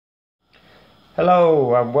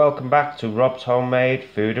Hello and welcome back to Rob's Homemade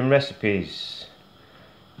Food and Recipes.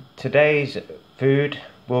 Today's food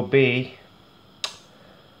will be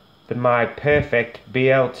my Perfect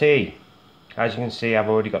BLT. As you can see, I've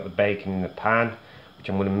already got the bacon in the pan, which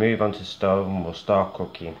I'm going to move onto the stove and we'll start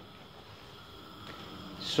cooking.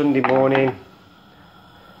 Sunday morning,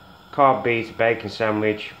 can't beat a bacon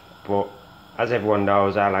sandwich, but as everyone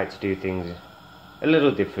knows, I like to do things a little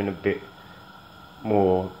different, a bit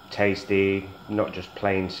more tasty, not just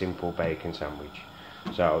plain simple bacon sandwich.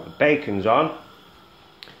 So the bacon's on.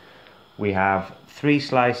 We have 3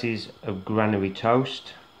 slices of granary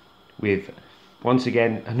toast with, once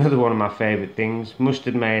again, another one of my favourite things,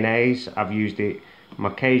 mustard mayonnaise. I've used it on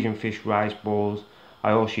my Cajun fish rice balls.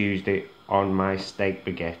 I also used it on my steak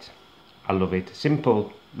baguette. I love it.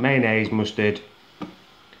 Simple mayonnaise, mustard,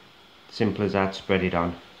 simple as that, spread it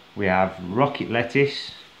on. We have rocket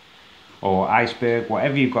lettuce or iceberg,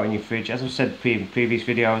 whatever you've got in your fridge. As I've said in previous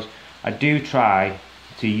videos, I do try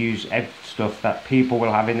to use stuff that people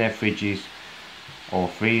will have in their fridges or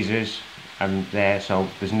freezers, and so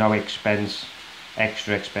there's no extra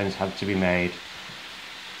expense had to be made.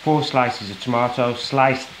 4 slices of tomato,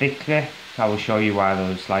 sliced thickly. I will show you why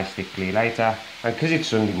those sliced thickly later. And because it's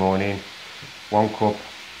Sunday morning, 1 cup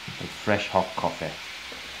of fresh hot coffee.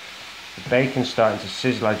 The bacon's starting to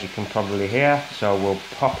sizzle, as you can probably hear, so we'll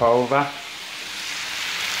pop over.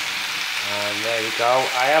 And there we go.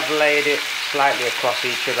 I have laid it slightly across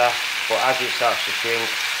each other, but as it starts to shrink,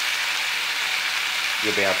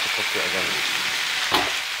 you'll be able to cook it again.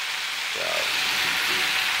 So,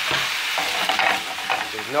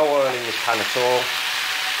 there's no oil in this pan at all,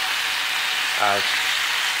 as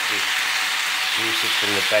it's juices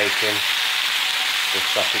from the bacon will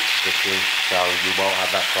stop it sticking, so you won't have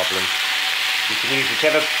that problem. You can use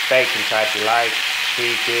whichever bacon type you like,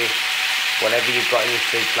 cheeky, whatever you've got in your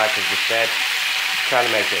fridge, like as I said. Trying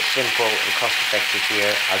to make it as simple and cost effective for you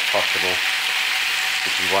as possible,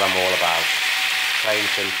 which is what I'm all about. Plain,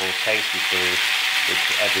 simple, tasty food, which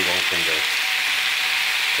everyone can do.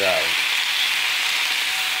 So,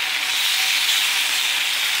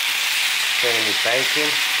 turning the bacon.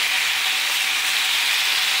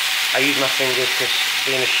 I use my fingers because,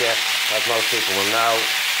 being a chef, as most people will know,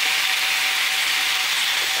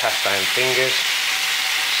 cast iron fingers.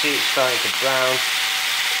 See it's starting to brown.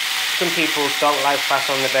 Some people don't like fat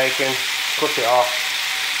on the bacon. Cut it off.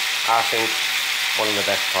 I think one of the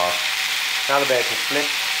best parts. Now the bacon's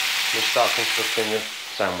flipped, we start constructing the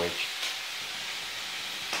sandwich.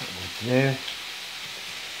 What we'll do,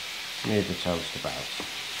 move the toast about.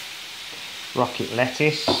 Rocket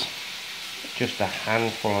lettuce, just a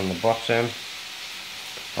handful on the bottom.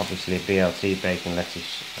 Obviously BLT, bacon,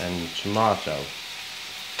 lettuce and tomato.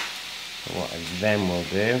 So what I then will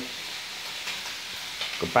do,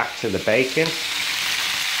 go back to the bacon,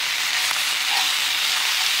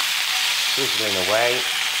 sizzling away.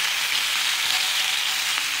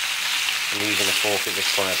 I'm using a fork at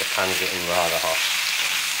this point as the pan's getting rather hot.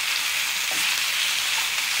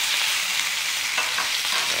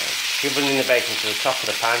 Shoveling the bacon to the top of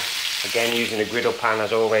the pan, again using a griddle pan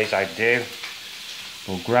as always I do.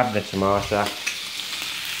 We'll grab the tomato,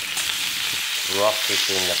 drop it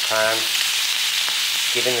in the pan,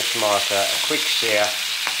 giving the tomato a quick sear,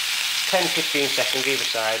 10-15 seconds either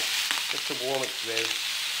side, just to warm it through.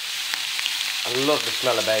 I love the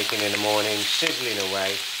smell of bacon in the morning, sizzling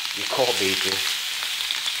away, you can't beat it.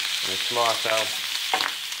 And the tomato,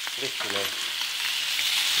 literally,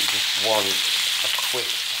 you just want a quick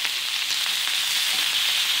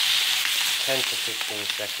 10 to 15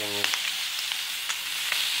 seconds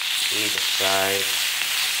either side.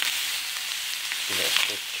 Give it a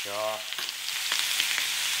quick char.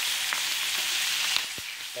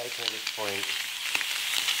 Bacon at this point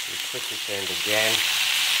we quickly turned again.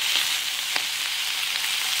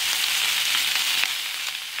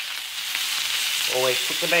 Always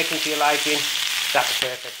cook the bacon to your liking. That's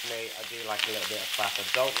perfect for me. I do like a little bit of fat. I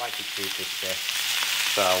don't like it too crispy.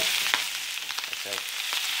 So, okay,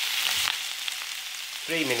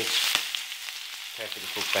 3 minutes perfectly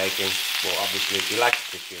cooked bacon. Well, obviously if you like it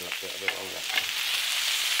crispy, you'll have to do it a bit longer.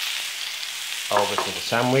 Over to the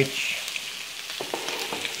sandwich.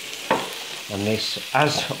 And this,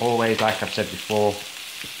 as always, like I've said before,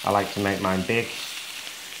 I like to make mine big.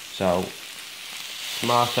 So,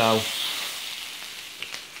 tomato,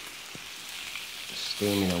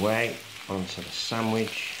 steaming away onto the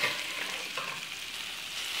sandwich.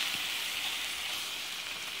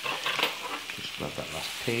 Just grab that last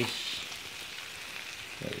piece.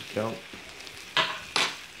 There we go.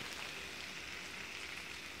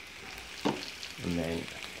 And then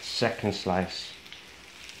second slice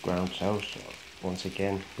ground toast, or once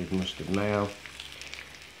again with mustard mayo,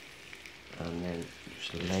 and then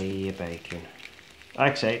just lay your bacon.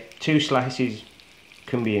 Like I say, 2 slices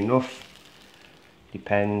can be enough,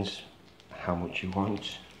 depends how much you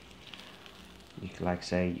want. You could, like I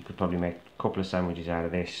say, you could probably make a couple of sandwiches out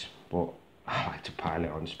of this, but I like to pile it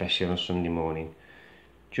on, especially on a Sunday morning.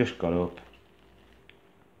 Just got up,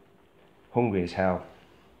 hungry as hell,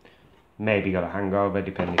 maybe got a hangover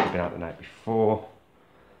depending if you've been out the night before.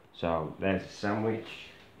 So there's the sandwich.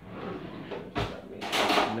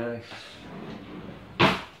 Nice.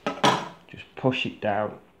 Just push it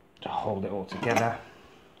down to hold it all together.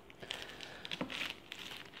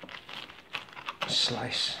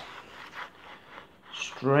 Slice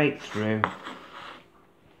straight through,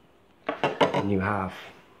 and you have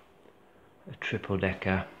a triple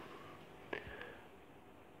decker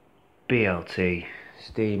BLT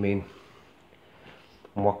steaming.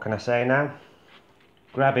 And what can I say now?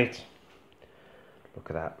 Grab it. Look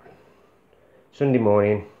at that. Sunday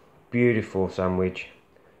morning, beautiful sandwich.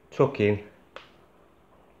 Tuck in.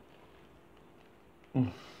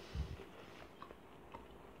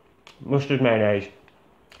 Mustard mayonnaise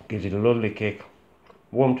gives it a lovely kick.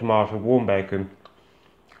 Warm tomato, warm bacon,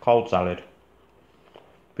 cold salad,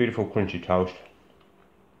 beautiful crunchy toast.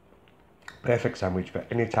 Perfect sandwich for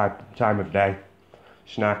any time of day.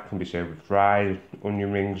 Snack can be served with fries,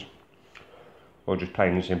 onion rings, or just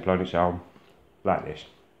plain and simple on its own, like this.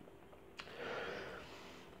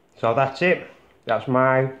 So that's it. That's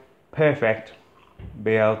my perfect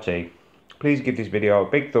BLT. Please give this video a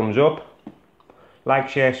big thumbs up. Like,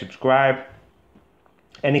 share, subscribe.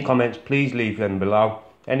 Any comments, please leave them below.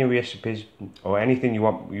 Any recipes or anything you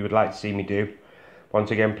would like to see me do,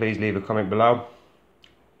 once again, please leave a comment below.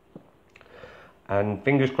 And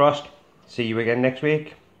fingers crossed, see you again next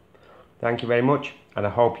week. Thank you very much, and I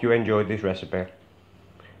hope you enjoyed this recipe.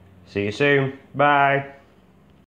 See you soon. Bye.